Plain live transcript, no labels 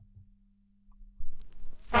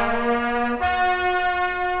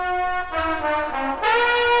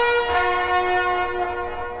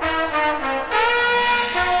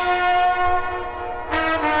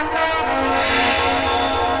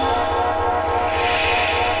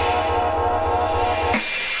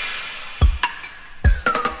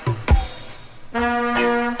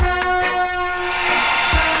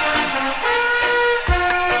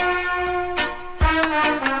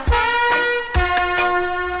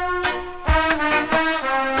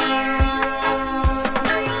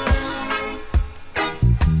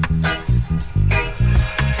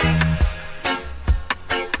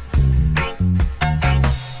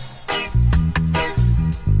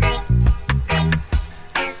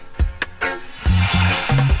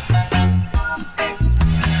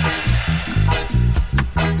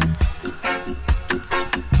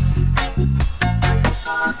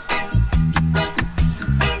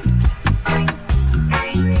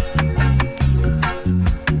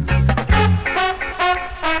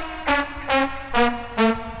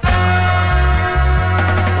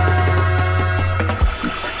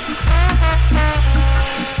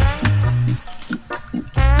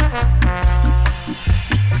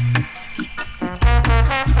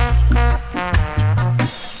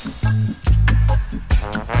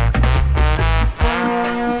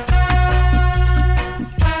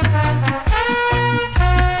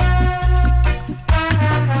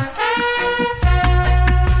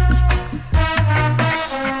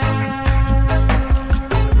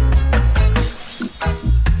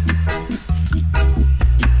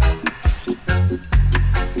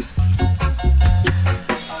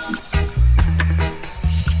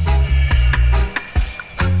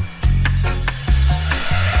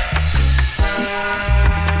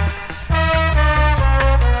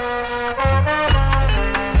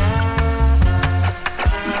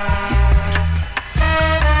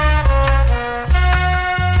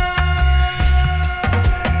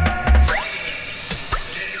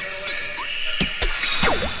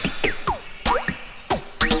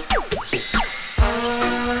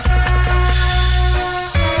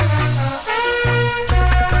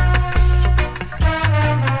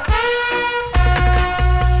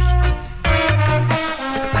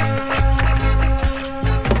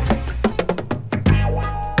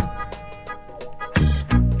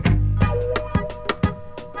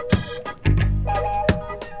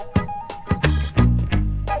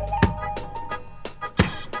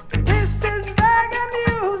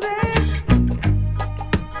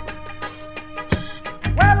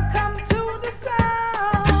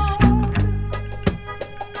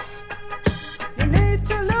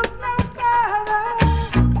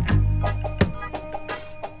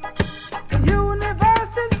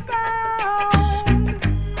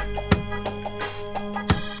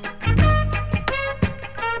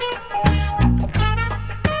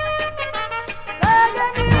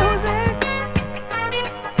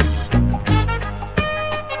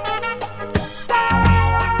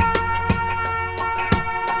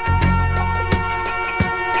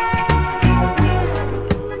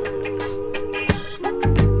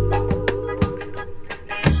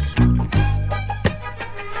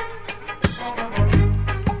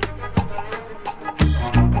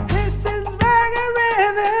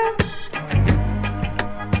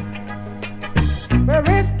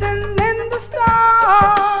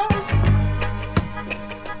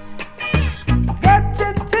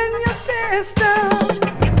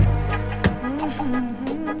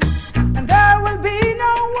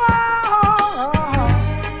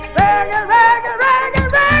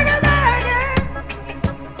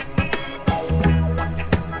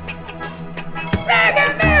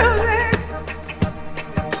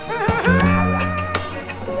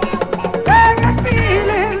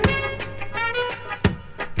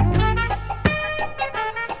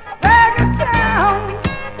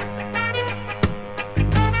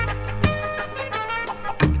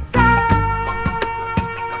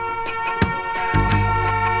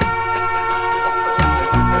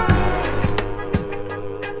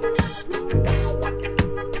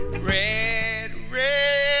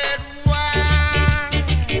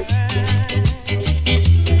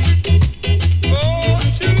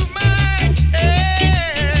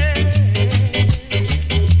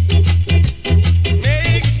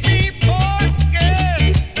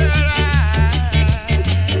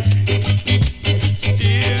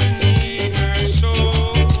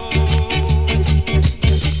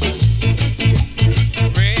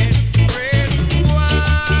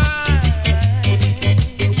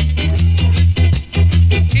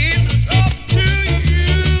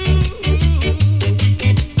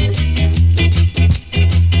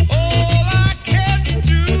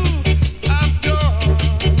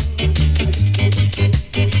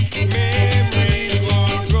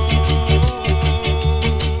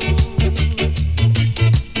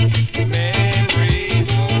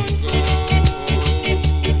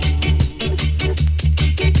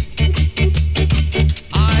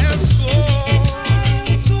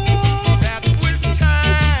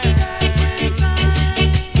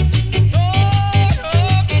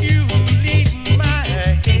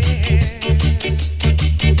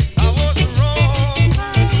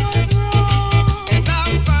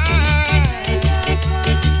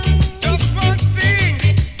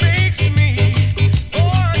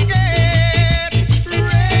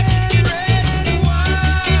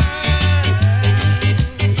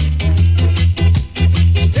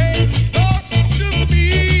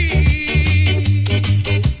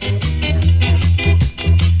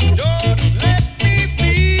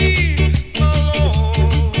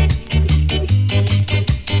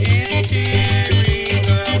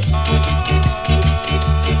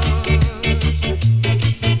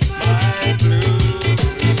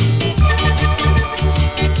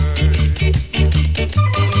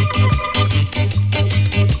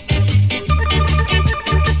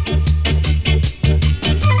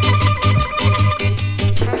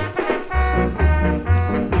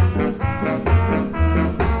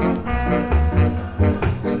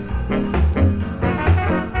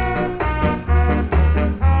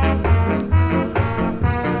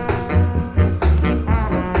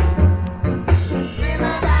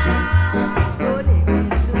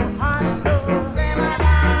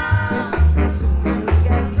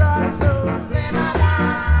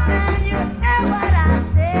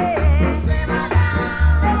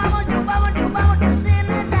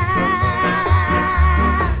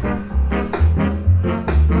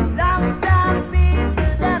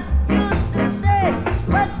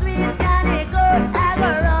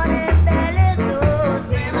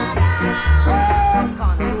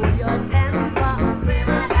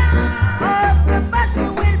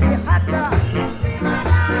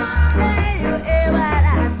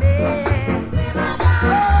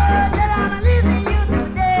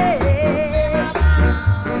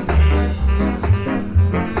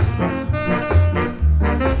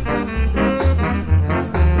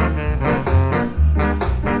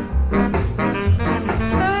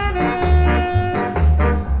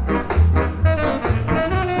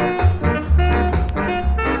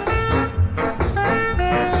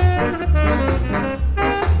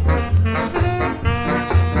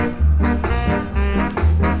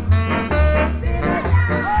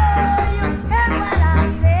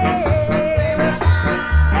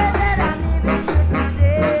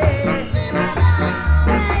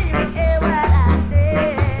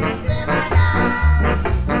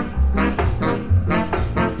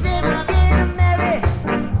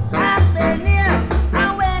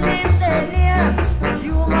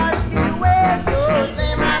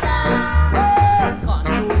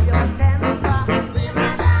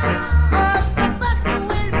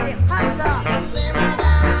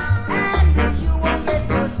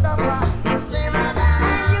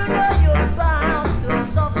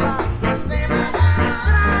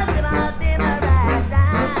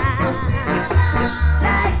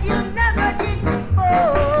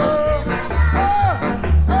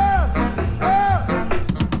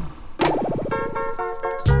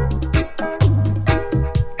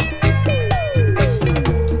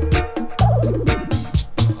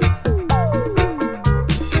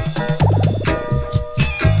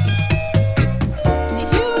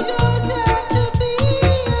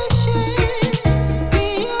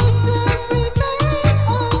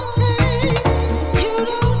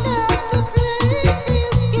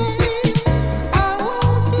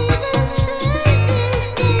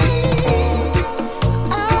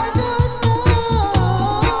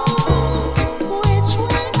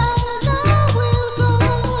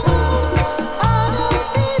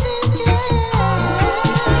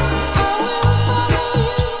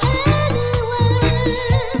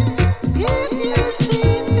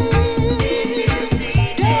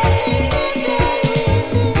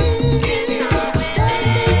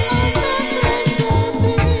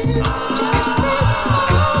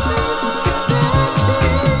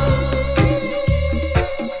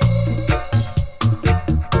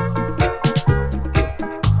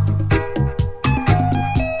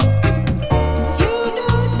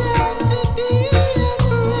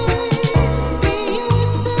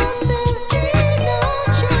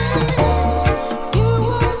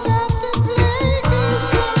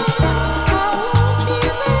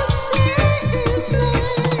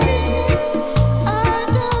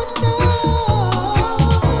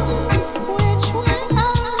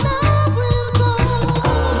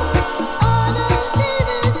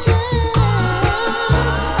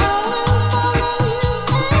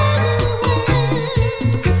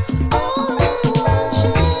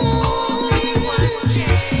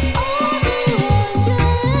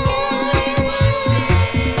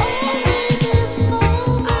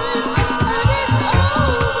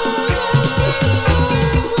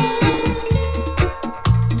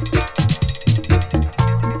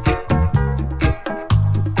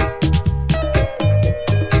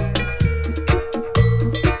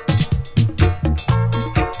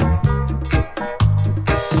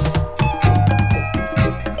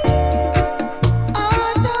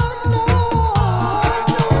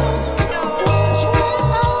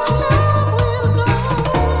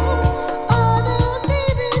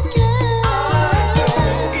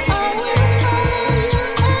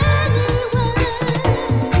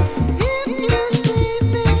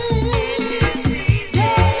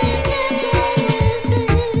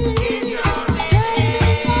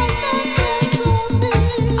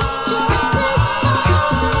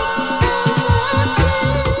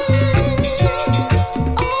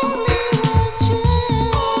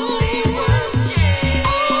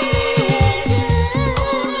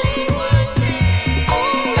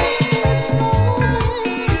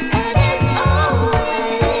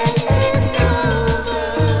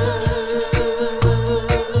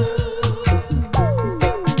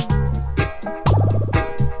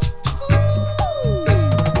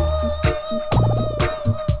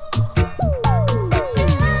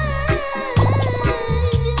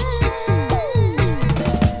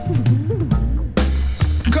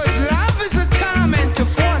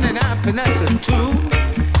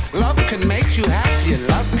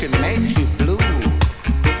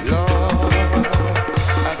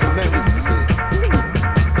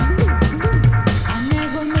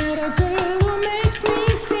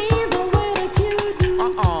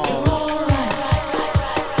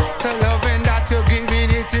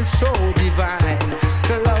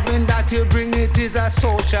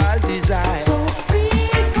social design. So free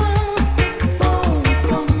from,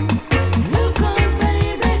 look up,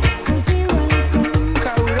 baby, 'cause here I come.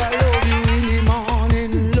 'Cause I love you in the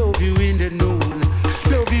morning, love you in the noon,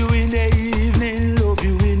 love you in the evening, love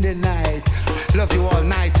you in the night, love you all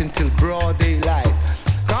night until broad daylight.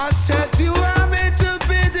 'Cause said you are meant to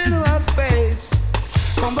fit in my face.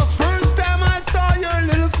 From the first time I saw your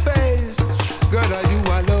little face, girl, you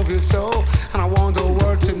I love you so, and I want the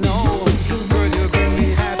world to know. Girl, you bring me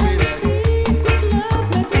happiness. Secret love,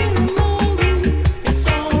 let me remind you, it's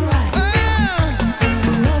alright.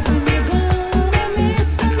 Loving you gonna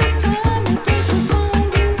miss, and the time it takes to find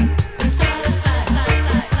you, it's out of sight.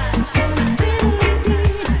 So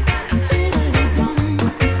fiddly dum,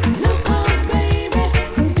 look up, baby,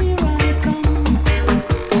 'cause here I come,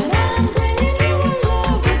 and I'm bringing you a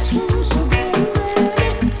love that's true. So get ready,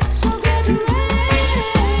 so get ready.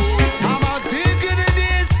 I'ma dig into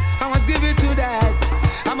this, I'ma give it to that,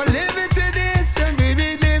 I'ma live it to this, and baby,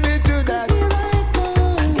 live it to that. Here I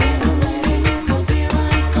come, get ready, 'cause here I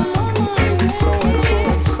come. Baby, so and so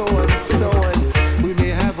and so and so and we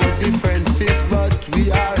may have our differences, but we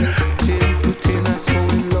are 10 to 10 and so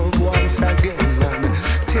in love once again, and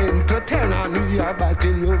 10 to 10 and we are back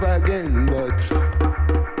in love again. But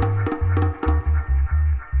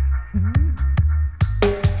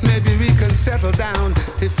maybe we can settle down.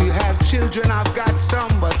 If we have children, I've got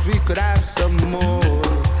some, but we could have some more.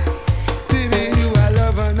 Baby, you I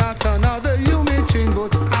love her, not another. You may change,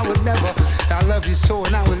 but I would never. I love you so,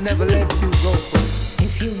 and I will never let you go.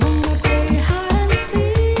 If you wanna play hide and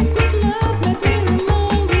seek with love, let me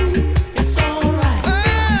remind you, it's alright.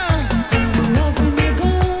 Loving you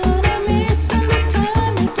gonna miss, and the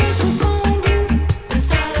time it takes to find you, it's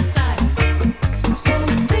out of sight. So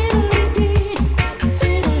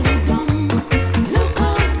fiddly dum, look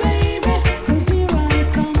up, baby, 'cause here I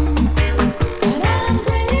come, and I'm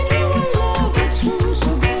bringing you a love that's true. So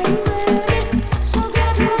get ready, so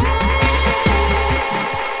get ready.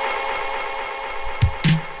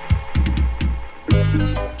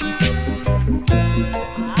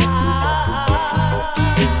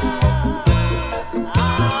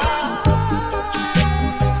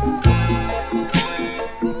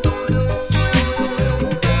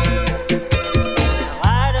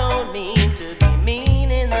 I don't mean to be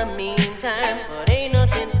mean in the meantime, but ain't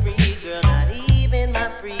nothing free, girl, not even my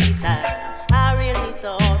free time. I really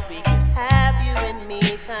thought we could have you in me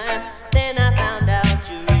time. Then I found out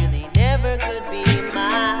you really never could be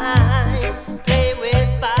mine. Play with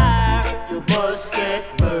fire, your buzz get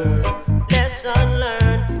burned. Lesson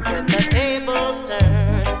learned when the tables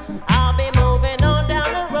turn. I'll be moving on down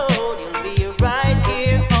the road. You'll be right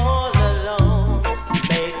here all alone.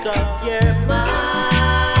 Make up your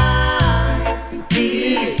mind.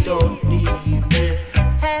 Please don't leave me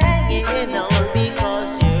hanging on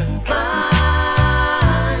because you're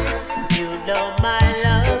mine. You know my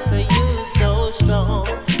love for you is so strong.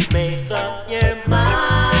 Make up your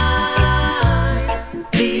mind.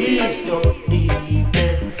 Please don't leave me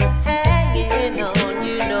hanging on.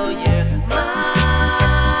 You know you're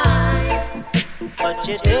mine. But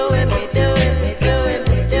you're doing me, doing me, doing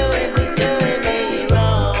me, doing me, doing me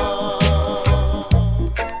wrong.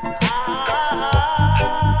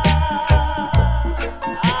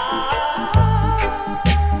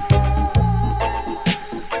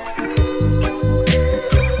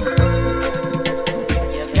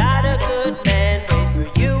 You got a good man wait for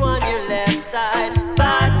you on your left side.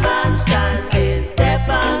 Bad man standing, step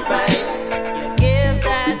on right. You give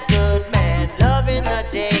that good man love in the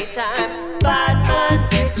daytime. Bad man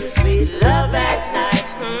get you sweet love at night.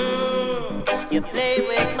 You play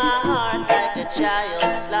with my heart like a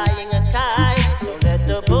child flying a kite. So let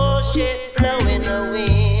the bullshit blow in the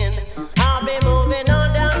wind. I'll be moving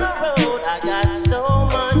on down the road. I got so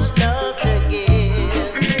much love to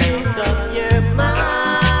give. Make up your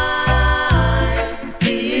mind.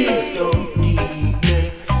 Please don't leave me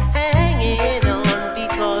hanging on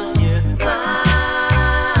because you're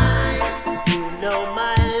mine. You know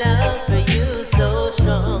my love for you so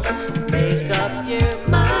strong. Make up your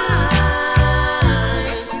mind.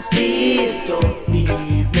 Please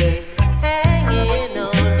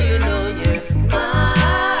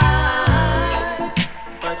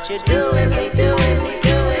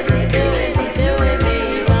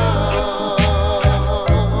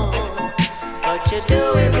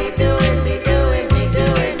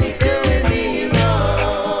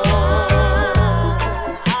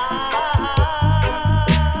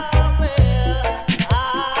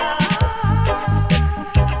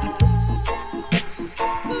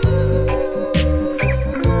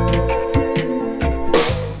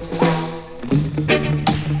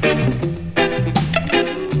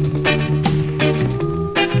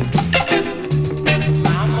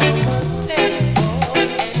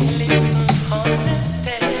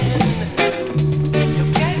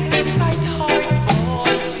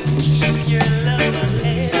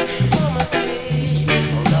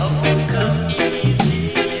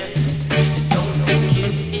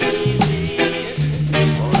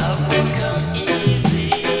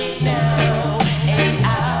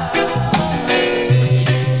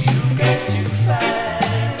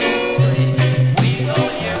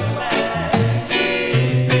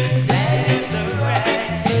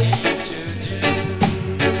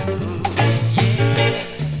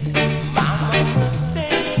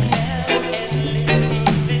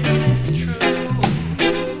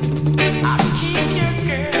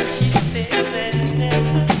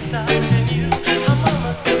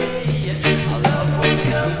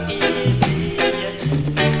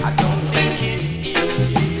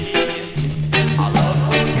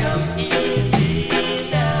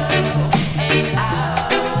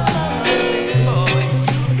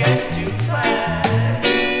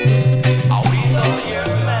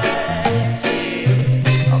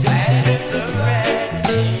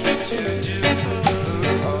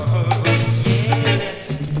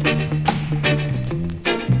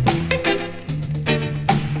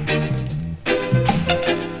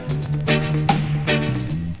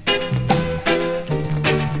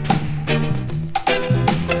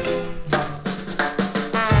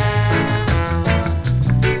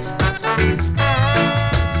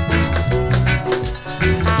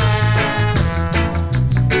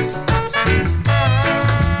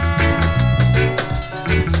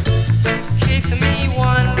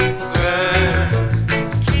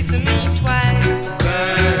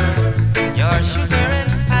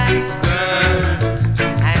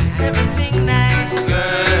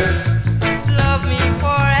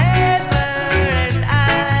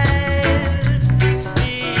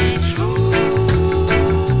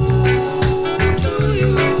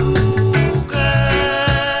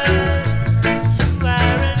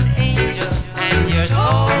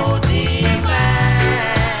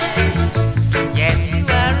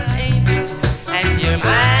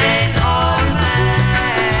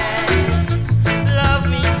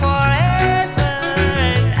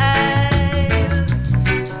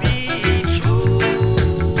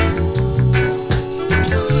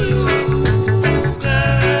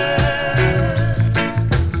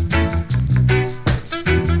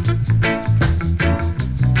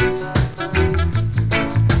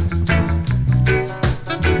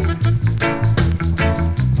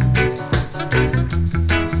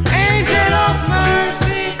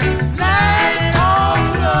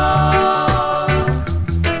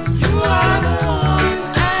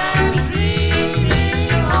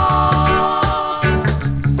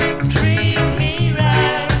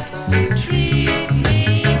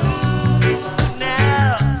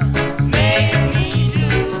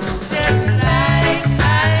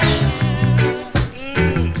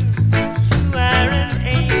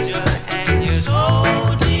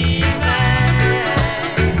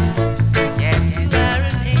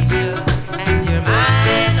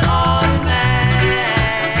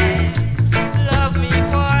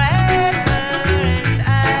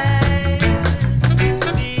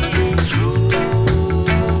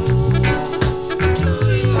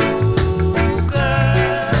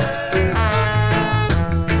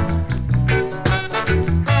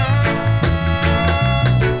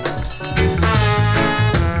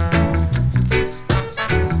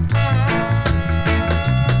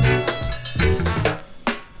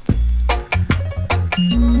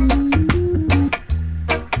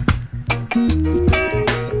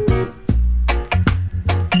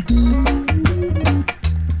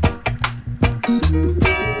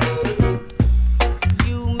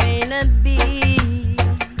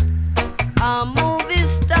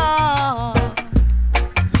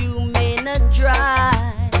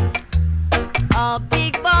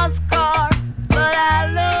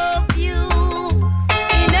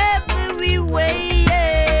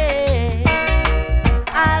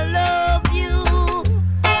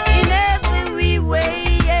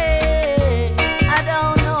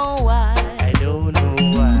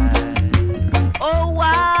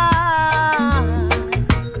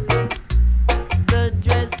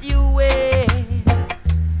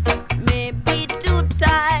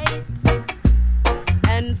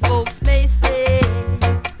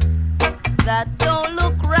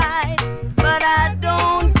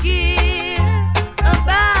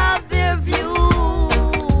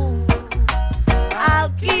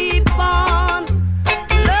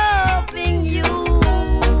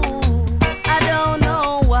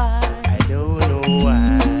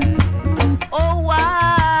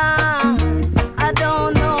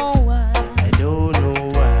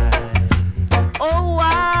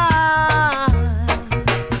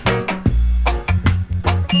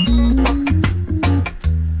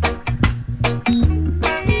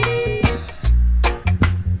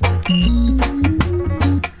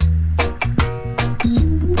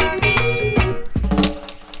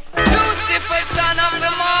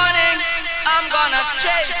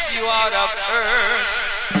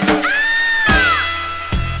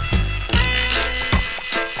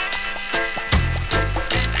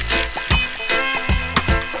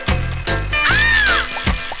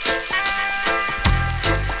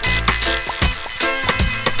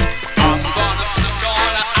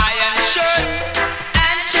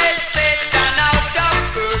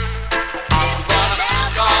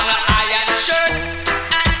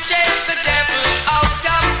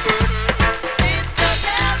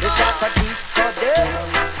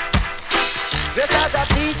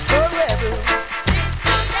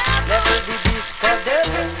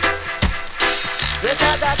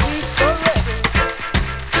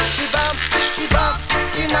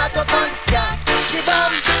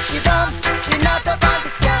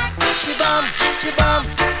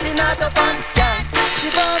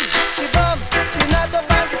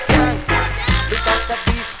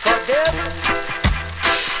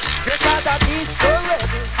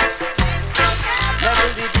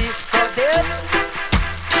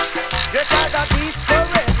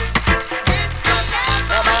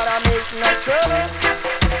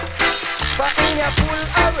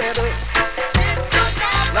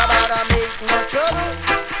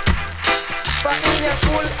you're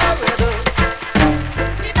full of rebel.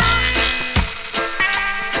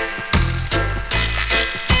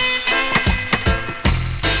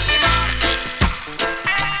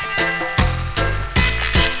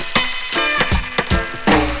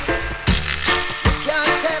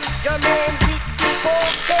 Can't tempt your name with the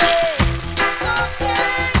cocaine.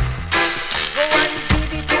 Go and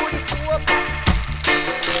give it to the Pope.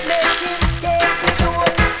 Make him take the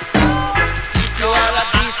dope. If you are a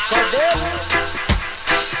disco devil,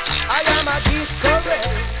 I am a disco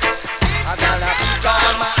rebel. I gotta put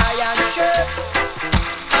on my iron shirt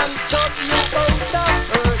and chop you out of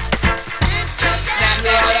earth. If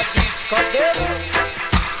you are a disco devil,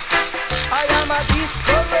 I am a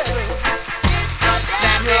disco rebel.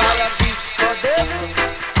 If you are a disco devil,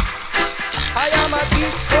 I am a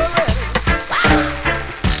disco rebel.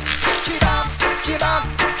 Chibam, chibam,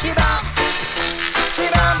 chibam,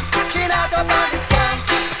 chibam, chinat up on the scan.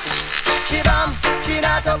 Chibam,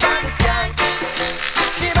 chinat up on the scan.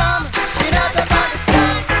 Chibam, chinat up on the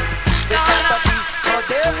scan. You got a disco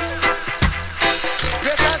devil,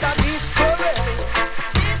 dressed as a disco rebel.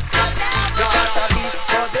 You got a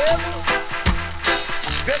disco devil,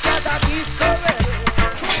 dressed as a disco rebel.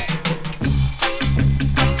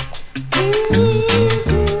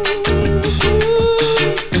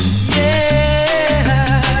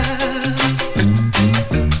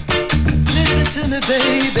 Listen to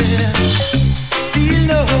me, baby. Feel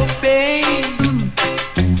no pain.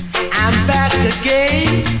 I'm back again.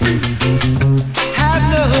 Have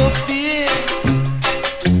no fear.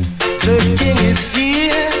 The king is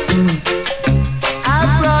here. I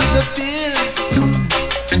brought the pills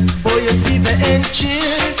for your fever and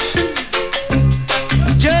chills.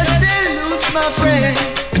 Just stay loose, my friend,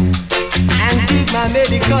 and dig my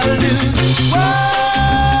medical news. Whoa,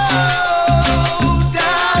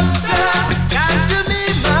 doctor, got to be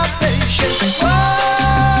my patient. Whoa,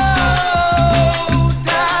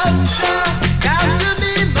 doctor, got to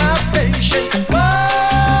be my patient. Whoa,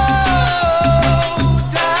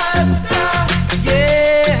 doctor,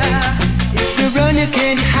 yeah. If you run, you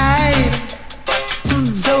can't hide,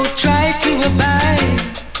 so try to abide.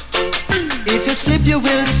 If you slip, you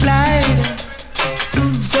will slide.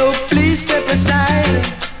 So please step aside.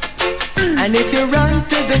 And if you run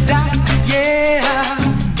to the doc, yeah,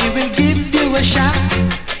 he will give you a shot.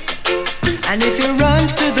 And if you run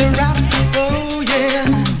to the rock, oh yeah,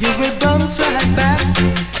 you will bounce right back.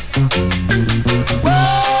 Whoa,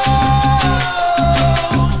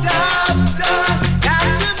 doctor, got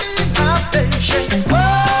to be my patient. Whoa,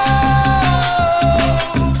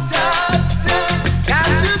 doctor, got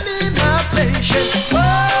to be my patient. Whoa,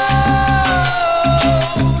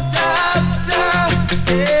 doctor,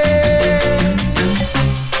 yeah.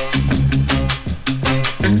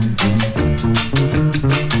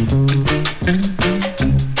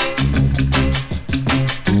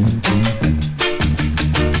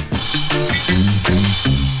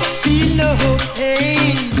 Feel no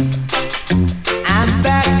pain. I'm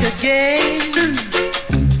back again.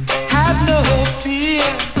 Have no fear.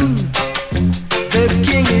 The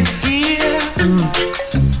king is here.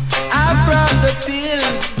 I brought the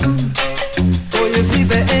pills for your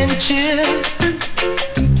fever and chills.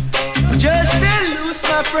 Just stay loose,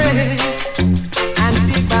 my friend, and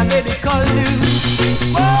dig my medical news.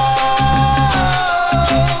 Whoa,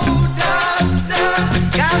 doctor,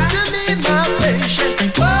 got to be my patient.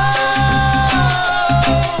 Whoa,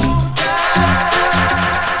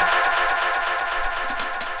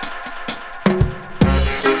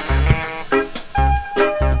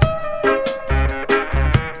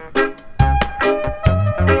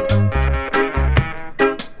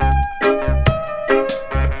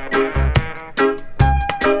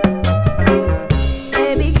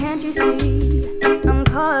 Baby, can't you see I'm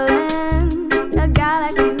calling? A guy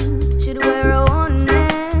like you should wear a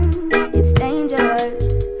warning. It's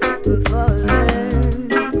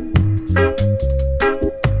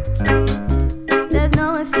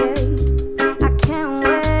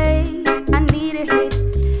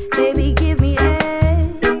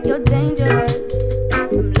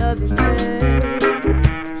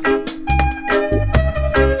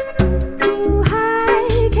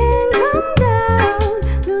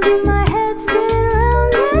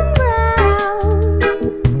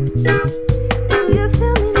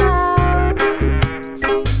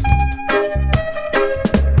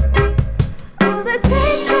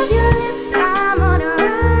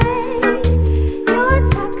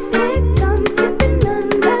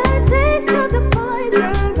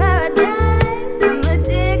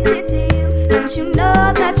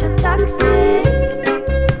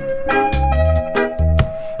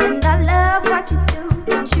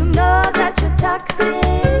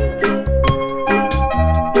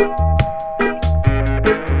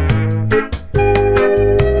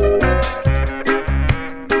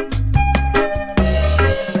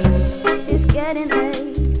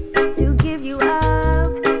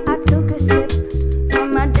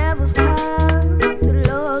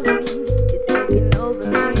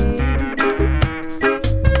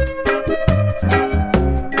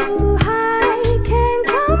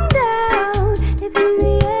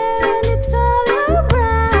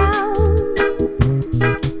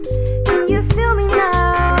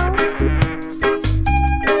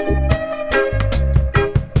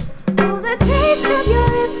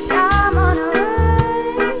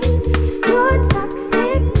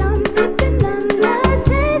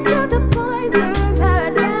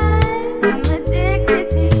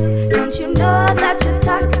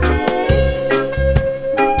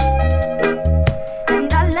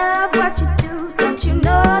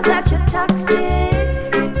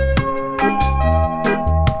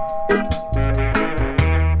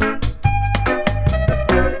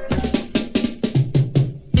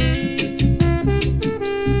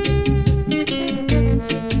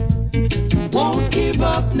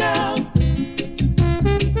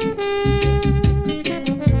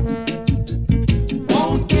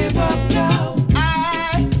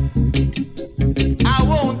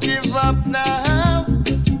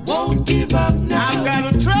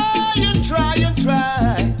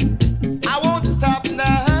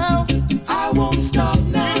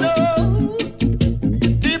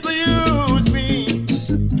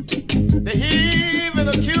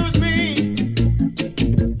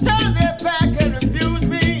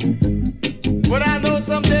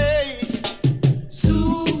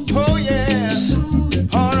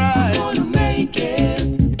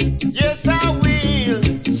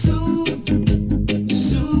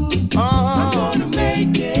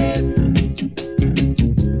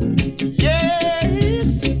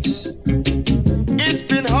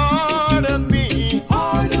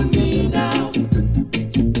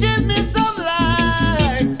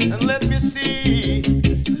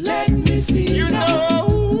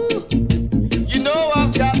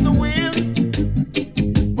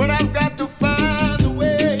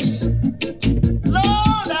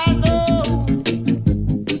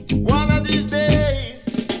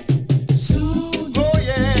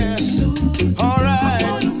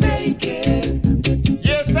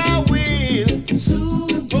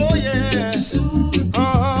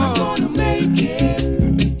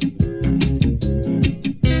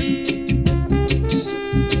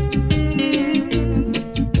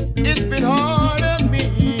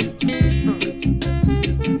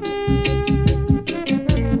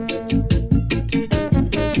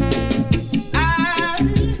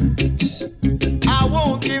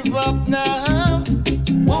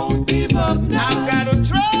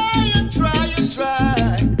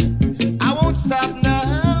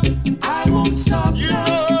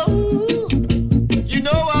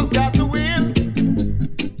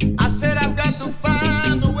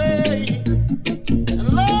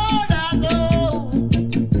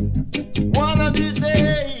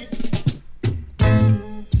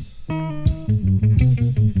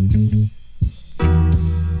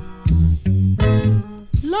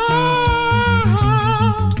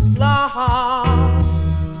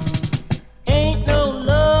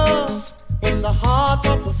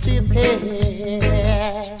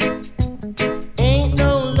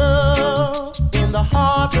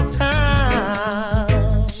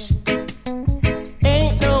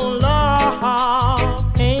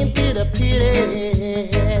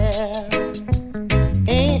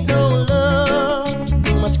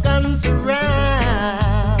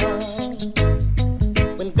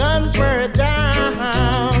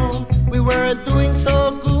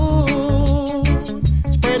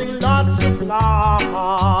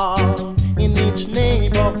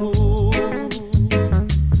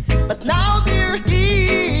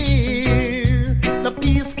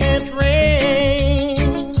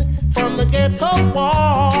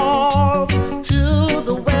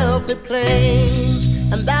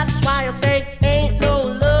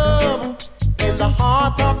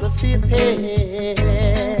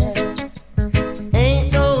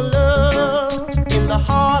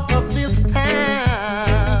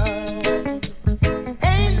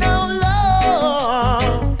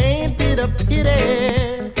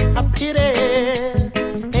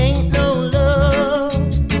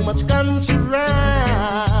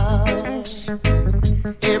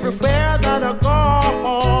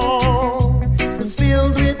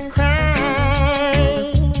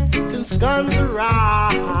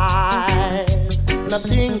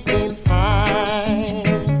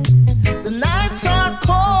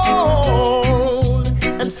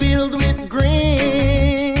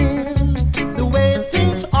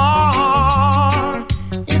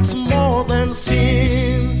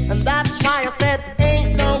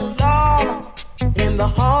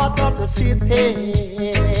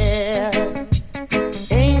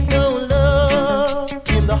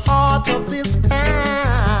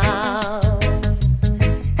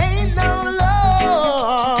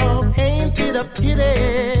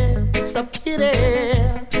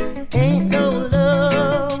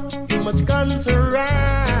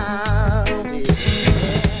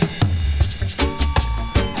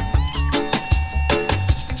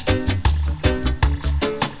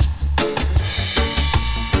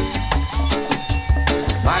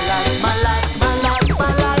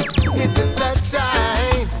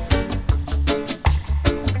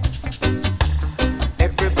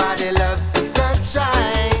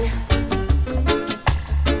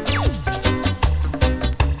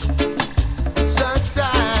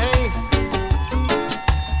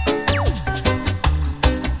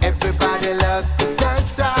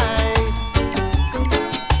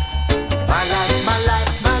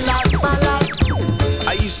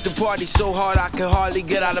So hard I could hardly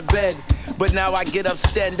get out of bed, but now I get up,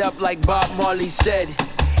 stand up like Bob Marley said.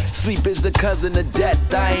 Sleep is the cousin of death,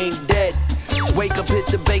 I ain't dead. Wake up, hit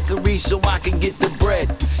the bakery so I can get the bread.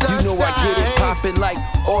 You know I get it poppin' like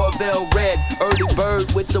Orville Red. Early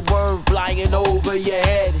bird with the worm flying over your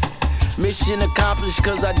head. Mission accomplished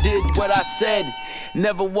cause I did what I said.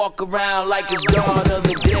 Never walk around like it's Dawn of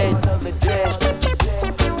the Dead.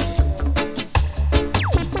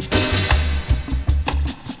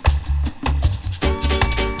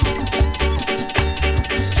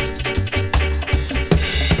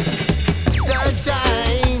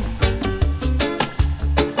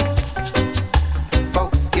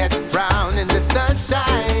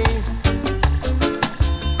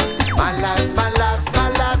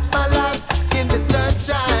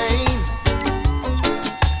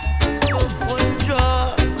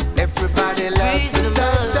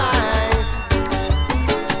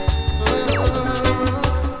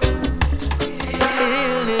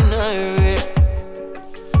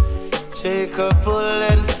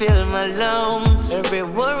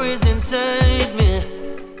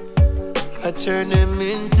 Turn them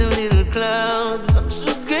into little clouds. I'm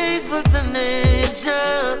so grateful to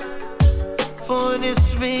nature for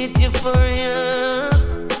this sweet euphoria.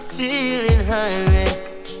 Feeling high,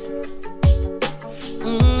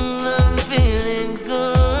 I'm feeling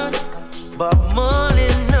good, but more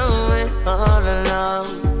than knowing all along,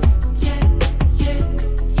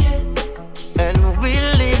 and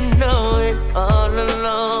really knowing all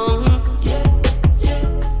along.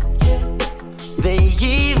 They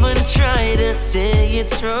even try to say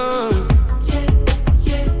it's wrong,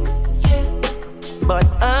 but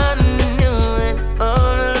I knew it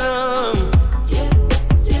all along.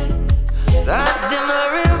 That the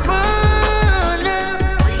marijuana,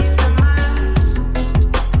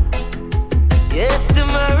 yes, the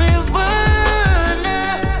marijuana.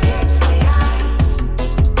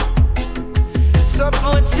 So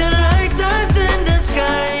put your lighters in the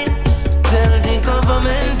sky, tell the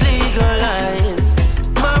government legalize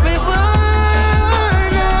marijuana.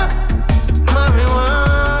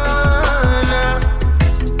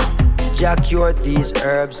 Jack cured these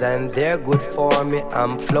herbs and they're good for me.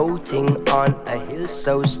 I'm floating on a hill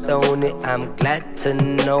so stony. I'm glad to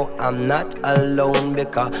know I'm not alone,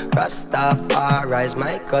 because Rastafari's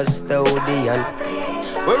my custodian.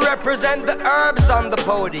 We represent the herbs on the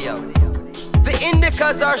podium. The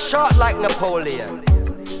indicas are short like Napoleon.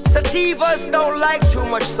 Sativas don't like too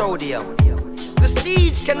much sodium. The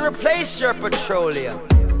seeds can replace your petroleum.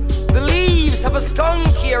 The leaves have a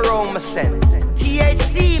skunky aroma scent.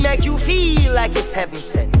 THC make you feel like it's heaven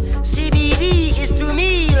sent. CBD is to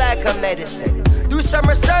me like a medicine. Do some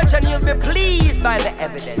research and you'll be pleased by the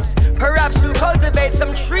evidence. Perhaps you'll cultivate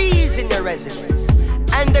some trees in your residence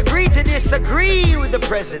and agree to disagree with the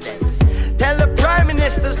presidents. Tell the prime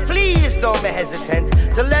ministers please don't be hesitant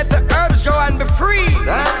to let the herbs go and be free.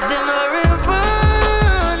 That the marijuana,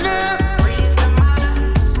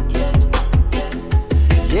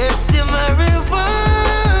 yes, the marijuana.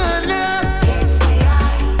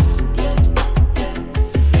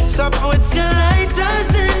 So put your lighters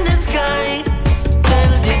in the sky,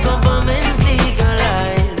 tell the government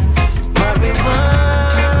legalize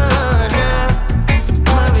marijuana,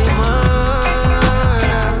 marijuana.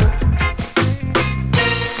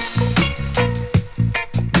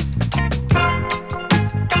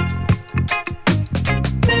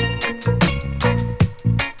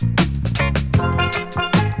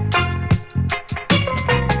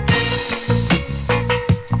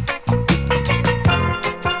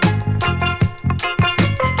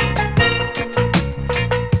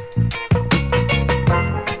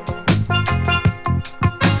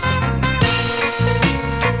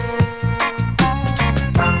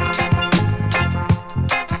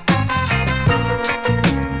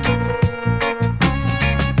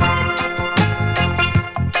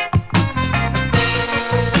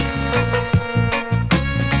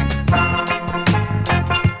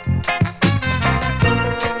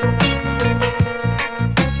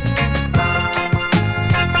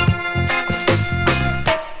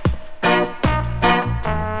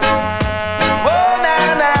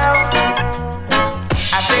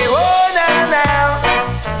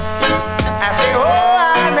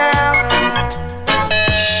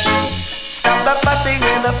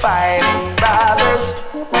 Fighting brothers,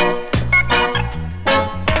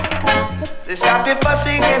 they stop the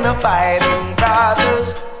fussing and the fighting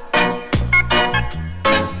brothers.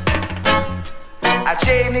 A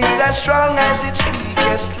chain is as strong as its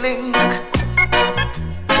weakest link.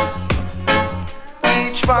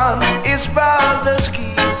 Each one is brother's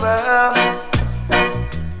keeper.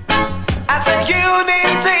 As a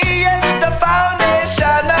unity is the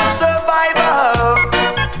foundation of survival.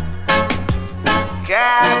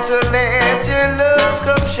 Got to let your love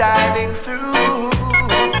come shining through.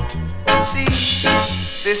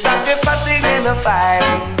 See, stop the fussing and the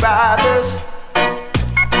fighting, brothers.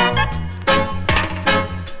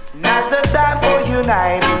 Now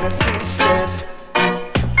uniting the sisters.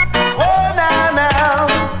 Oh, now,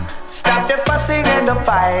 stop the fussing and the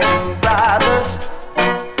fighting, brothers.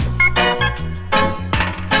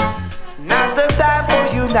 Now's the time for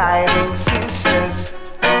uniting sisters.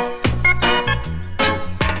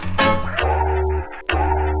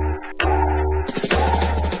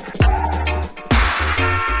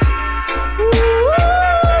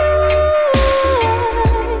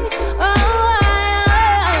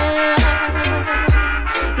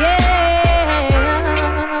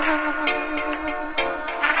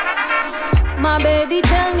 My baby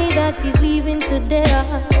tell me that he's leaving today.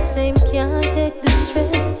 Same can't take the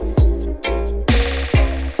stress.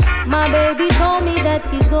 My baby told me that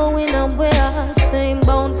he's going somewhere. Same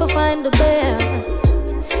bound for find the best.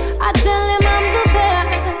 I tell him I'm the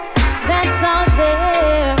best that's out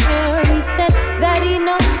there. He said that he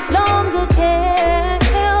no longer cares.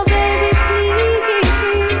 Oh baby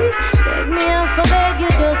please, beg me up for beg you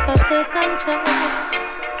just a second chance.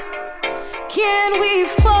 Can we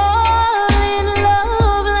fall in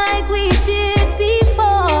love like we did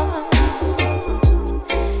before?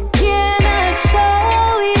 Can I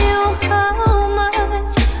show you how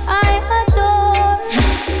much I adore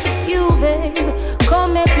you, babe?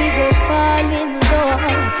 Come make me go fall in love.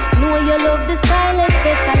 Know you love the silence,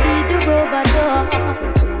 especially the rubber door.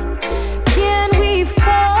 Can we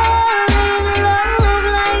fall in love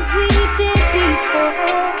like we did before?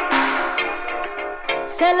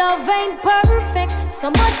 Say love ain't perfect. So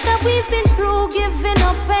much that we've been through, giving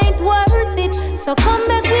up ain't worth it. So come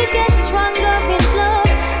back, we get stronger in love.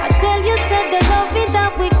 I tell you, said the loving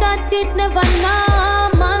that we got, it never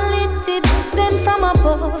limited. Sent from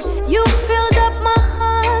above, you filled up my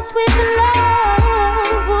heart with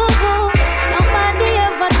love. Woo-woo. Nobody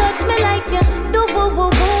ever touched me like you do.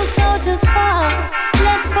 Woo-woo-woo. So just fall,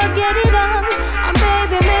 let's forget it all. And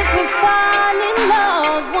baby, make me fall in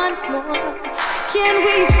love once more. Can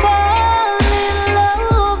we fall in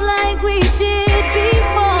love like we did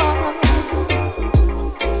before?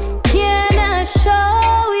 Can I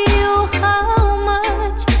show you how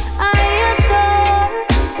much I adore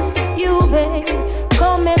you, babe?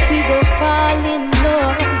 Come make we go fall in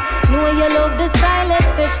love. Know you love the silence,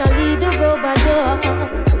 especially the rubber door.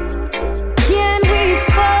 Can we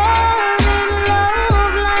fall in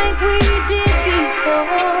love like we did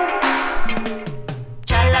before?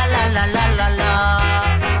 Cha-la-la-la-la-la-la.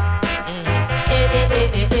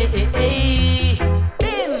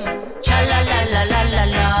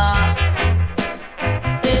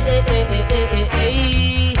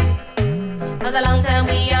 Cause a long time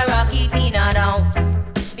we are rocky Tina dance.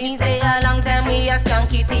 Me say a long time we are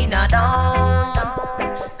skanky Tina dance.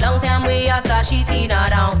 Long time we are flashy Tina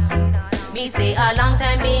dance. Me say a long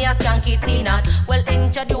time me a skanky Tina. Well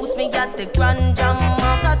introduce me as the grand jam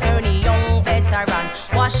master, attorney, young veteran.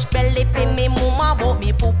 Wash belly for me mama, bought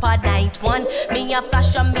me poopa night one. Me a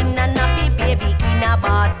flash and me na nappy baby in a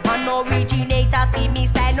bad pan. Originator for me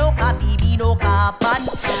style, no copy, be no carbon.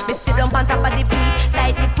 Me sit down on top of the beat,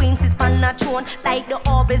 like the queens is pan a throne. Like the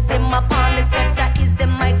orbs in my palm, the scepter is the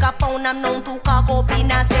microphone. I'm known to cock up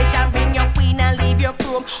in a session. Bring your queen and leave your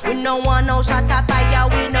chrome. We no want no shot at fire,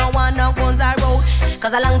 we no want no guns a road.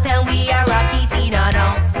 Cause a long time we are rocky Tina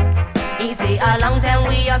dance. Me say a long time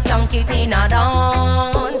we are skanky Tina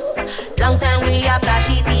dance. Long time we are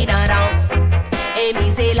flashy Tina dance. Hey, me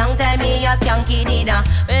say long time me a skanky Tina.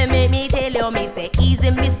 Make me tell you, me say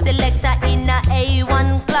easy me selector in a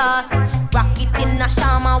A1 class. Rock it in a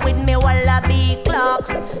shama with me wallaby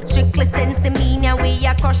clocks. Strictly sense meaning we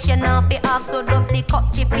a crushing off the ox. So up the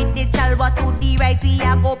cut chip with the chalwa to the right we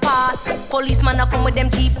a go past. Policeman a come with them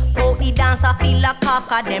jeep. Go the dancer feel a cough.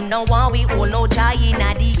 Cause them no one we all no try in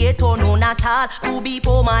a the ghetto no not all. To be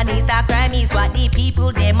poor man is a crime is what the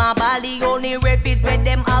people them a bally. Only refuge with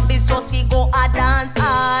them have is just to go a dance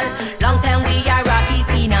hall. Long time we a rocky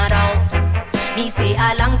Tina dance. Me say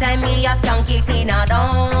a long time me a skanky Tina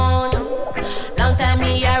dance. Long time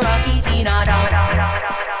me a rocky Tina dance.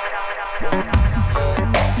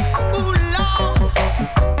 Ooh, Lord.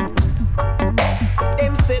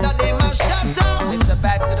 Them say that them a shut down. It's a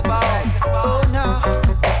back to the ball. Oh no.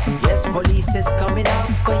 Yes, police is coming out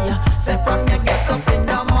for ya. Say from ya get up in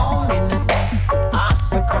the morning.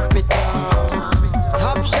 Africa.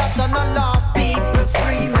 Top shot on the law. People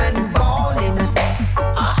screaming, bawling.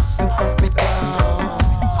 Africa.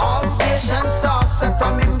 All station stops. Say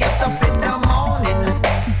from him get up in the morning.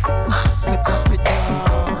 Africa.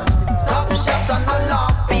 Top shot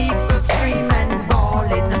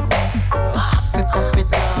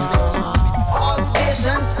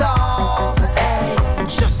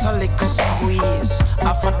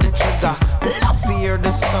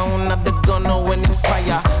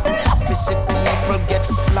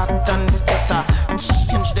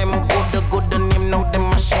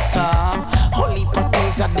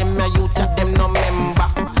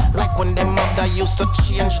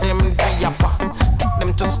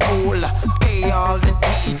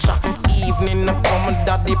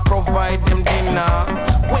daddy provide them dinner.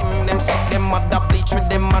 When them sick, them mother bleach with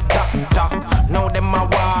them a doctor. Now them a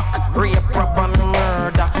walk, rape, rob and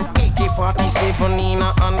murder. AK-47 in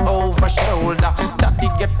a hand over shoulder. Daddy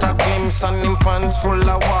get a glimpse and him pants full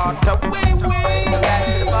of water. Way.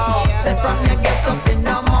 Say from you get up in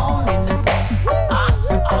the morning,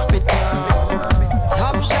 up it down.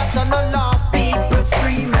 Top shot on the law, people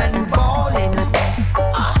screaming, bawling.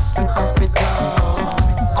 Up it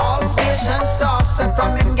down. All station stops. Say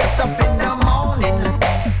from him get up in the morning,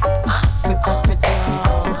 up it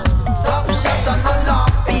down. Top shot on the law,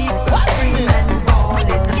 people screaming,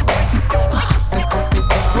 bawling. Up it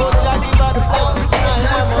down. All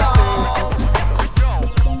station stops.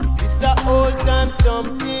 It's a old time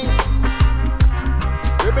something.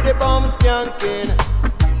 Ribbit the bomb skanking.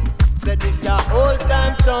 Said this a old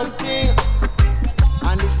time something.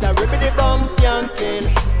 And this a ribbit the bomb skanking.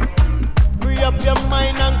 Free up your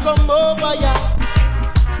mind and come over ya.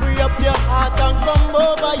 Free up your heart and come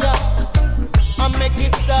over ya. And make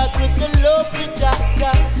it start with the love with ya.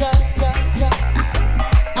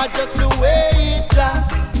 I just the way it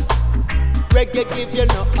drop. Reggae give you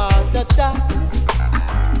no heart attack.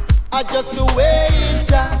 I just the way it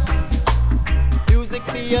drop. Music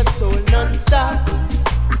for your soul non-stop.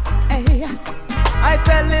 Hey, I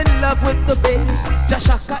fell in love with the bass.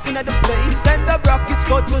 Jashaka in the place, and the rockets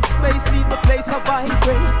go to space, leave the place a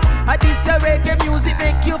vibrate. I this your reggae music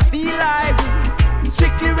make you feel like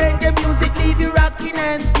strictly reggae music, leave you rocking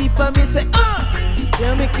and skip and me say,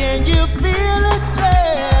 Tell me, can you feel it,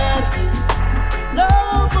 Jed?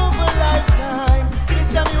 Love of a lifetime. This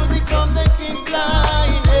the music from the King's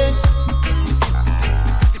lineage.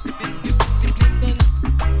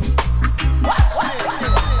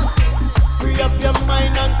 Free up your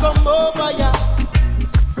mind and come over ya.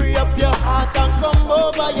 Free up your heart and come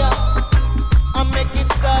over ya. And make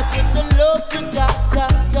it start with the love to ja.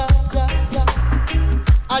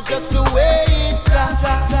 I just the way it ja.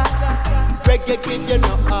 Reggae give you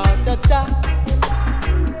no heart attack.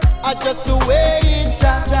 I just the way it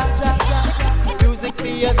ja. Music for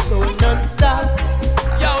your soul non-stop.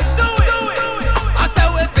 yo, do it. I say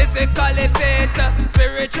we physically fit,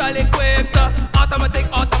 spiritually equipped, automatic.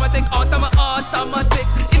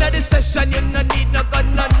 In a this session, you no need no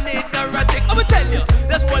gun, no need no radic. I'ma tell you,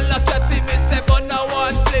 that's one look at me say, but now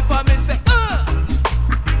one split for me say,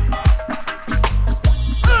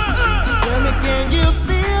 Tell me, can you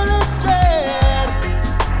feel it, Jed?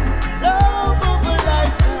 Love of a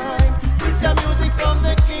lifetime. This the music from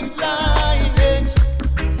the King's lineage.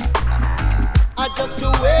 I just the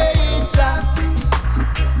way it drop.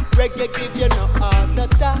 Reggae give you no heart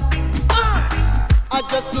attack. I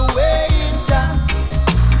just the way it drop.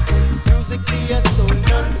 Music for your soul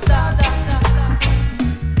non-stop.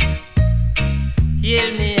 Heal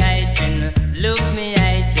me hygiene, love me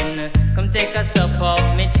hygiene. Come take a sup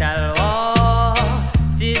of me chalwa.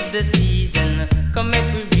 Tis the season, come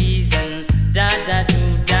make me reason. Da do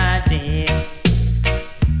da day.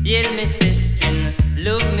 Heal me sister,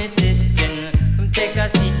 love me sister. Come take a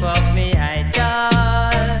sip of me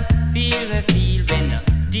hygiene. Feel me feeling,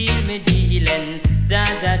 deal me dealing. Da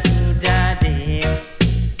do da day.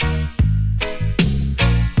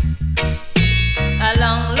 A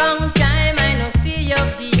long time I no see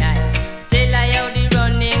of the eye. Tell I how the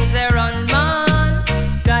runnings they run, man.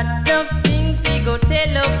 Got enough things we go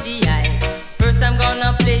tell of the eye. First I'm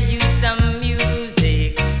gonna play you some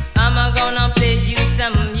music. I'm gonna play you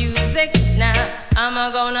some music now.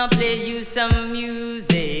 I'm gonna play you some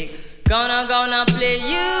music. Gonna play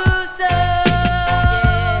you some.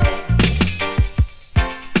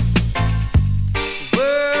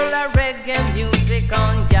 World of reggae music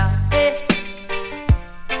on ya.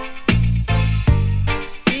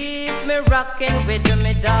 Keep me rocking with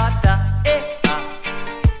me daughter.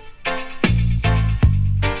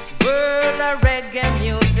 World of reggae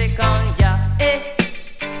music on ya.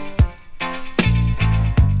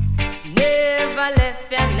 Never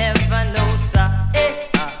left ya, never know, sir.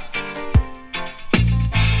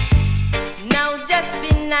 Now just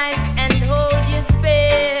be nice and hold your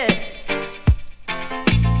space.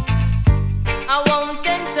 I won't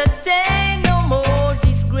entertain no more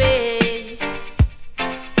disgrace.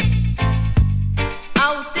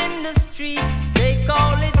 Out in the street, they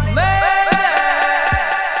call it murder.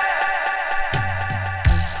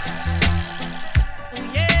 Oh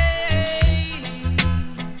yeah,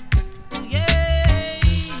 oh yeah.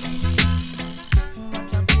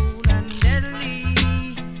 What a cool and deadly.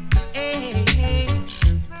 Hey.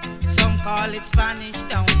 Some call it Spanish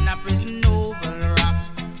Town, a prison oval rock.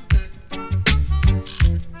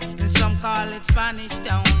 And some call it Spanish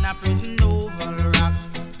Town, a prison oval rock.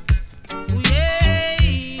 Oh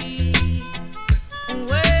yeah.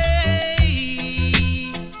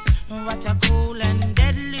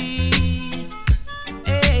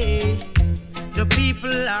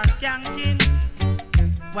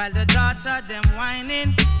 while the daughter them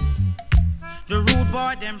whining, the rude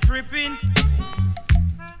boy them tripping.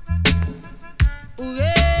 Ooh,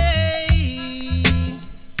 yeah.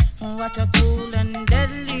 What a cool and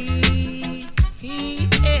deadly,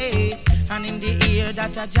 yeah. And in the ear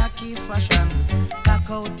that a Jackie fashion. Back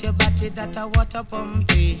out your body that a water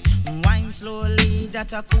pumpy. Wine slowly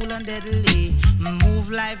that a cool and deadly. Move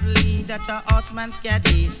lively that a horseman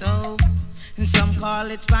scaddy. So some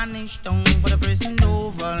call it Spanish tongue, but a prison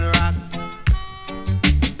oval rock.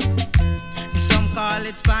 Some call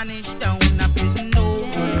it Spanish town, a prison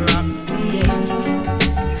oval rock. Yeah.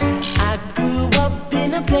 I grew up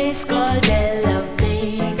in a place called De La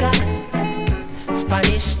Vega.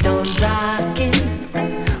 Spanish town rocking,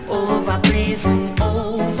 over prison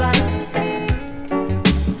over.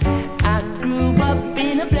 I grew up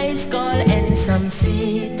in a place called Ensom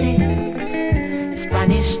City.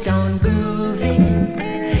 Spanish town grooving,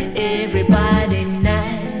 everybody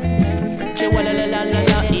nice.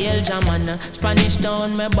 Spanish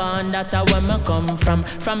town, me born, that's where me come from.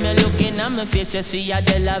 From me looking at me face, you see a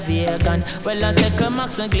De La Vegan. Well, I say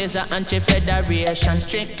Max and Glazer Anti-Federation.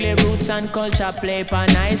 Strictly roots and culture play per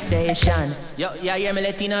nice station. Yo, yeah, yeah, me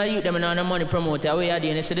Latino youth, them on the money promoter. We are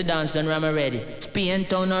doing this to the dance done, I'm ready. Spain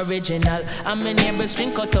town original. And my neighbors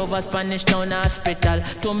drink out over Spanish town hospital.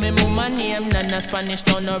 To me mama name, Nana Spanish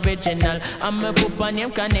town original. And my papa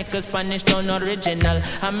name Kaneka Spanish town original.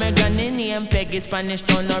 And my granny name Peggy Spanish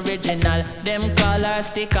town original. Them call her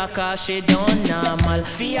sticker cause she don't normal.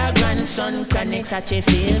 For your grandson chronic such a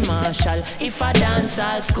field marshal. If I dance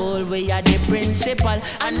at school we are the principal.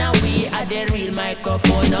 And now we are the real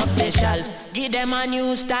microphone officials. Give them a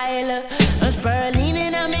new style. A Sperling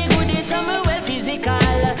in a me goodies and me well physical.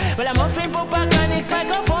 Well I'm offering Papa Chronics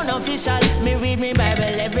microphone official. Me read me Bible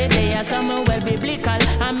every day and some well biblical.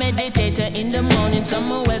 I meditate in the morning, some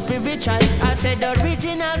well spiritual. I said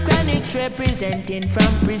original Chronics representing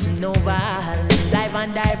from prison over. Live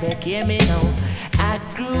and direct, hear me now. I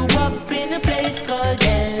grew up in a place called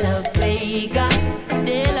De La Vega.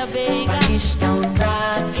 De La Vega. Spanish town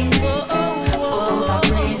rocking. Over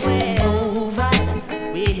prison over.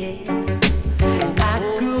 I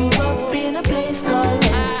grew up in a place called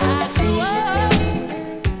Ensom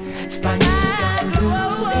City. Spanish town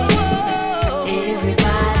grooving.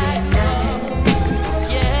 Everybody nice.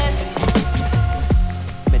 Yes.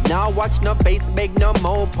 Me now watch no face, beg no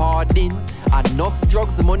more pardon. Enough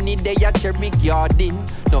drugs, money they a cherry garden.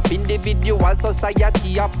 Enough individual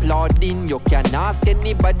society applauding. You can ask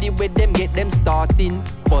anybody where them get them starting.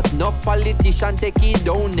 But no politician take a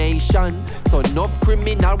donation. So no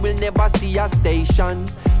criminal will never see a station.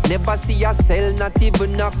 Never see a cell, not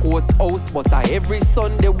even a courthouse. But every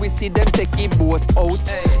Sunday we see them take a boat out.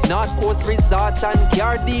 North Coast Resort and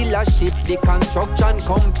car dealership. The construction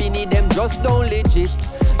company, them just don't legit.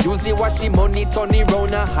 Usually wash the money, turn it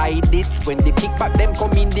round and hide it. When the kickback them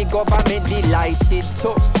come in, the government delighted.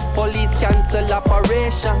 So police cancel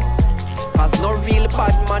operation. Cause no real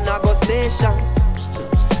bad man a go station.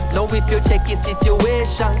 Now if you check the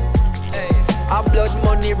situation, a blood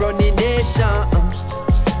money running nation.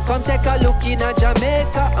 Come take a look in a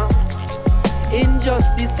Jamaica.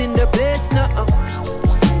 Injustice in the place now.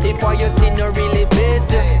 If what you see no really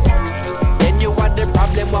face it, then you are the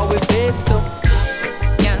problem what we face too.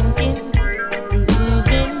 Skanking,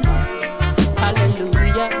 grooving,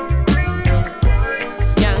 hallelujah.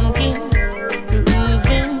 Skanking,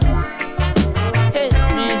 grooving, help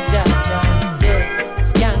me Jaja. Yeah,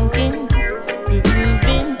 skanking,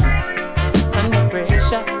 grooving, under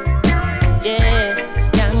pressure. Yeah,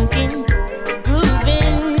 skanking,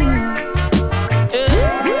 grooving.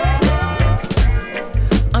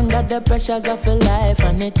 Under the pressures of a life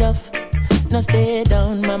and it tough. No stay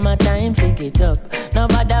down, mama, time, pick it up. No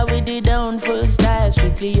bother with the down, full style,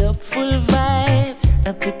 strictly up, full vibes.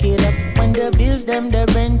 I pick it up when the bills, them, the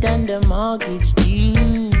rent and the mortgage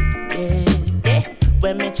due. Yeah.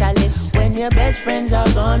 When me chalice, when your best friends are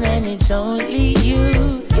gone and it's only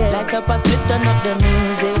you. Yeah, like a split, turn up the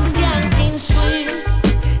music. Skanking sweet,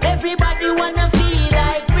 everybody wanna feel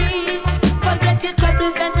like free. Forget your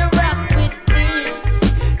troubles and the rock with me.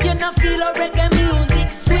 You know feel a reggae music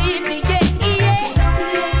sweet, yeah.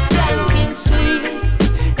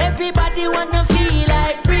 Everybody wanna feel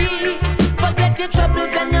like free. Forget your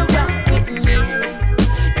troubles and you rock with me.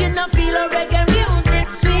 You know feel a reggae music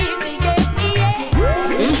sweet, yeah.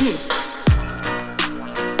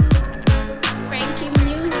 Frankie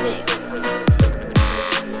music.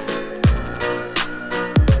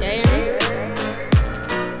 Yeah.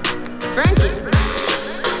 Frankie.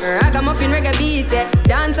 Ragamuffin reggae beat,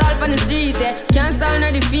 dance all on the street, can't stall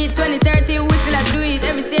nor defeat. 2030 we still a do it.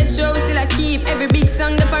 Every stage Sure we still a keep. Every big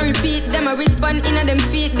song them a repeat. Them a respond in a them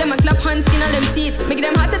feet. Them a clap hands skin on them teeth. Make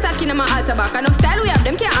them heart attack in my altar back. Enough style we have,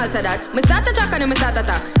 them can't alter that. Me start a track and them start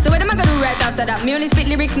attack. So what them a gonna do right after that? Me only spit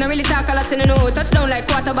lyrics, no really talk a lot and I know. Touchdown like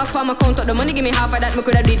quarterback for my count up. The money give me half of that. Me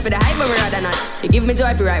coulda do it for the hype, but me rather not. You give me joy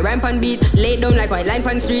if you write rhyme pan beat. Lay down like white line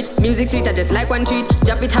pan street. Music sweet, I just like one treat.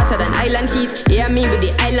 Drop it hotter than island heat. Yeah, me with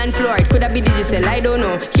the island floor. It coulda be digital, I don't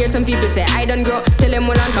know. Hear some people say I don't grow. Tell them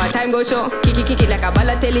hold on, cause time go show. Kick it like a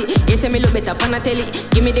ballatelli. You say me look better pan a telly.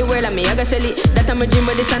 Give me the world and me a go shelly. That I'm a dream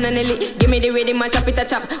but this and a Nelly. Give me the rhythm and chop it a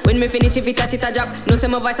chop. When me finish if it a drop. No say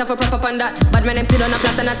my voice have a proper on that. But my name sit on a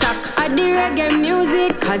flat and attack. I the reggae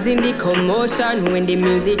music, cause in the commotion. When the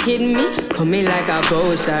music hit me, coming like a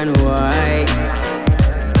potion. Why?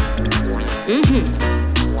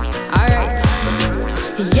 Alright.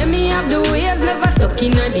 Yeah, me have the waves never stuck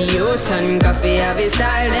in the ocean. Coffee have a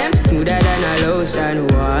style them smoother than a lotion.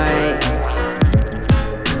 Why?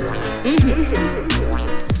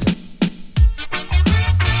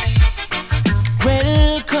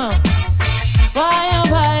 Welcome.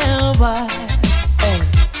 Why? Hey.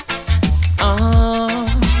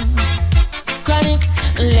 Chronics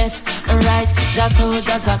left and right. Just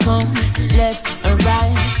soldiers are come left and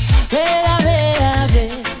right. Wait.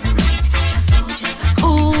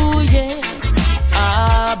 Ooh yeah.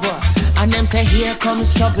 Ah boy. And them say here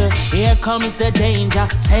comes trouble, here comes the danger.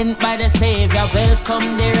 Sent by the Savior,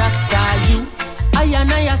 welcome the Rasta youths.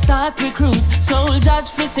 I start recruit soldiers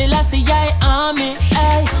for Selassie army.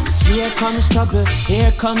 Ay. Here comes trouble,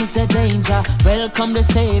 here comes the danger. Welcome the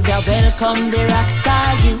Savior, welcome the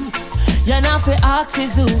Rasta youths. You're not for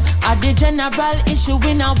axes who are the general issue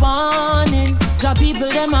in a warning. Job people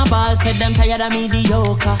them a ball, said them tired of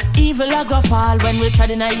mediocre. Evil a go fall when we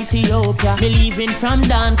tried in Ethiopia. Believing from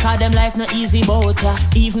down, cause them life no easy boat ya.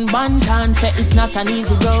 Even Bantan said it's not an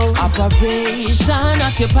easy road. Operation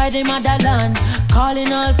occupy the motherland.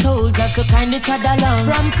 Calling all soldiers to kind each other along.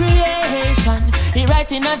 From creation, he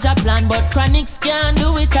writing a job plan, but Chronics can't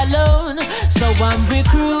do it alone. So I'm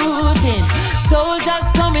recruiting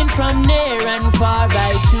soldiers coming from near and far.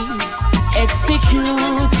 I choose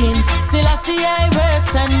executing. Selassie I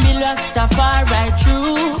works and be Rastafari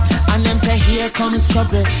true. And them say here comes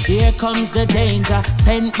trouble, here comes the danger.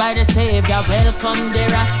 Sent by the Savior, welcome the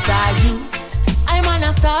Rasta youths. I'm on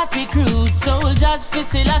a start recruit soldiers for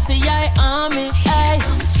Selassie army. Ay.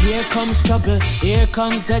 Here comes trouble, here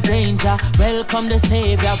comes the danger. Welcome the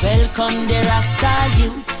Savior, welcome the Rasta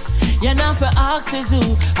youths. You're not for axes who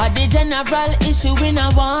are the general issue in a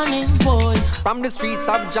warning boy. From the streets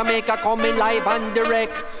of Jamaica coming live and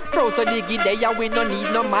direct. Proud to dig it there, we no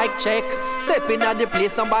need no mic check. Stepping at the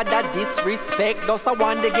place, nobody disrespect. Just I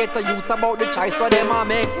want to get the youths about the choice what them a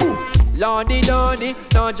make. Ooh. Lordy,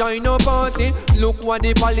 now join no party. Look what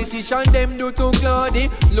the politician them do to Claudy.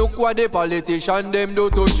 Look what the politician them do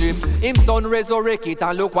to Jim. Him son resurrect it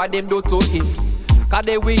and look what them do to him. Cause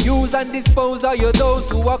they will use and dispose of you, those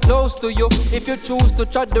who are close to you. If you choose to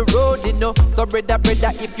tread the road, you know. So brother,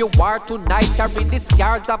 if you are tonight, carry the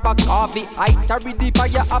scars of a coffee. I carry the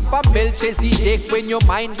fire of a Melchizedek. When your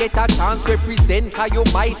mind get a chance, represent. Cause you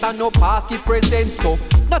might have no past, the present. So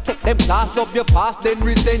not take them class, love your past, then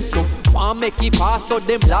resent you. Want make it fast, so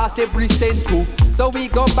them last every cent too. So we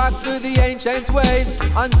go back to the ancient ways,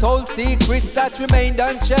 untold secrets that remained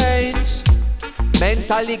unchanged.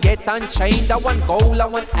 Mentally get unchained, I want goal, I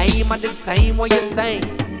want aim, and the same what you're saying.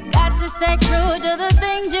 Got to stay true to the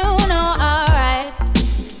things you know are right.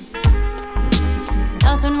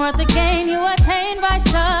 Nothing worth the gain you attain by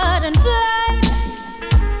sudden flight.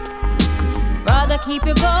 Rather keep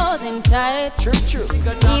your goals in sight. True.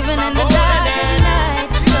 Even in the dark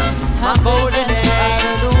night. Have faith in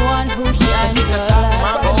the one who shines your light.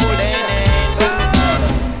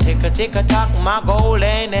 Tick a tock, my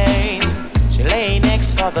golden name. She lay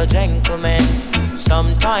next for the gentleman.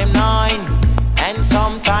 Sometime 9 and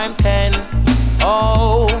sometime 10.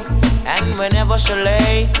 Oh, and whenever she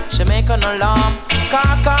lay, she make an alarm.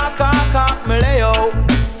 Cock, me lay-o,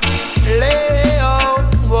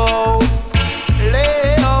 whoa,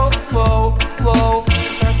 lay-o, whoa.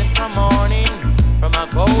 Searching for morning from a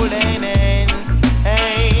golden end.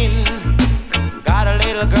 Got a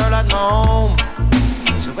little girl at my home.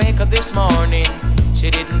 She wake up this morning. She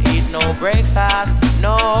didn't eat no breakfast,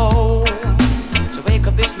 no. She wake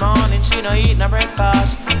up this morning, she no eat no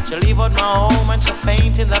breakfast. She leave out my home and she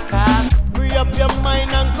faint in the path. Free up your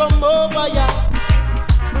mind and come over ya.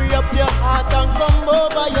 Free up your heart and come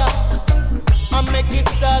over ya. And make it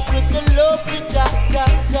start with the love with ya.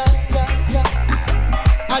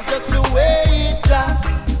 I just the way it drop.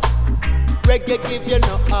 Reggae give you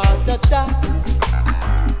no heart attack.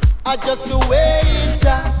 I just the way it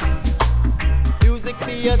drop. Music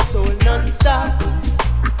for your soul non-stop.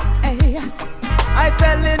 Hey, I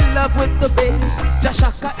fell in love with the bass,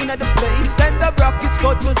 Jashaka in the place, and the rockets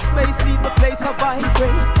go to space, leave the place a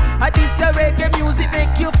vibrate. And this reggae music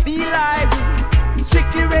make you feel like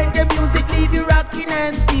strictly reggae music, leave you rocking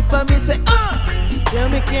and skip and me say, Tell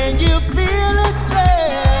me, can you feel it,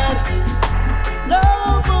 dread?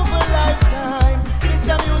 Love of a lifetime. This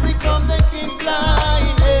the music from the King's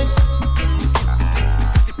lineage.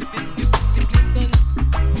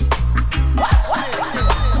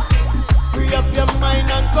 Free up your mind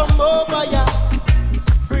and come over ya.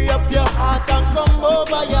 Free up your heart and come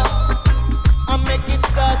over ya. And make it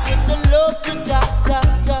start with the love to Jah, Jah,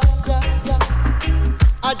 Jah, Jah, Jah.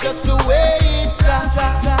 I just the way it Jah,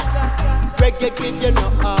 Jah, Jah, Jah. Reggae give you no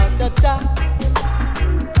heart attack.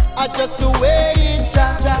 I just the way it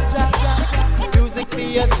Jah, Jah, Jah, Jah. Music for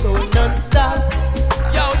your soul non-stop.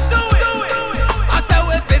 Yo, do it. I say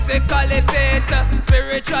we physically fit,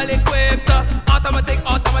 spiritually equipped, automatic.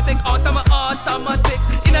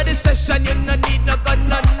 In a this session, you know